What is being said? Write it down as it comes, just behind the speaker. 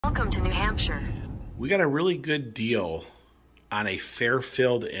Welcome to New Hampshire. We got a really good deal on a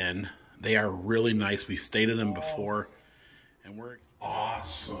Fairfield Inn. They are really nice. We've stayed in them before, and we're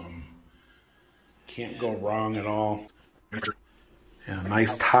awesome. Can't go wrong at all. Yeah,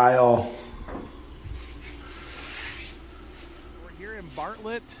 nice tile. We're here in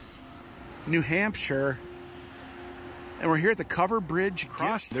Bartlett, New Hampshire, and we're here at the Covered Bridge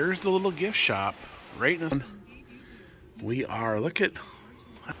Cross. There's the little gift shop right in. We are. Look at.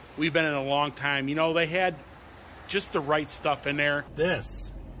 We've been in a long time. You know, they had just the right stuff in there.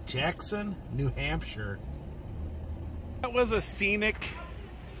 This, Jackson, New Hampshire. That was a scenic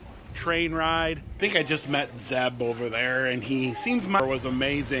train ride. I think I just met Zeb over there, and he seems was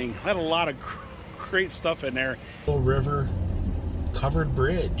amazing. Had a lot of great stuff in there. River Covered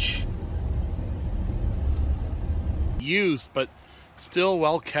Bridge. Used, but still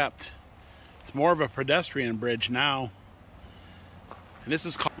well kept. It's more of a pedestrian bridge now. And this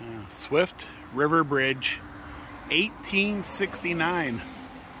is called Swift River Bridge, 1869.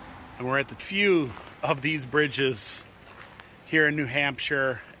 And we're at the few of these bridges here in New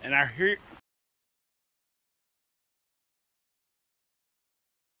Hampshire. And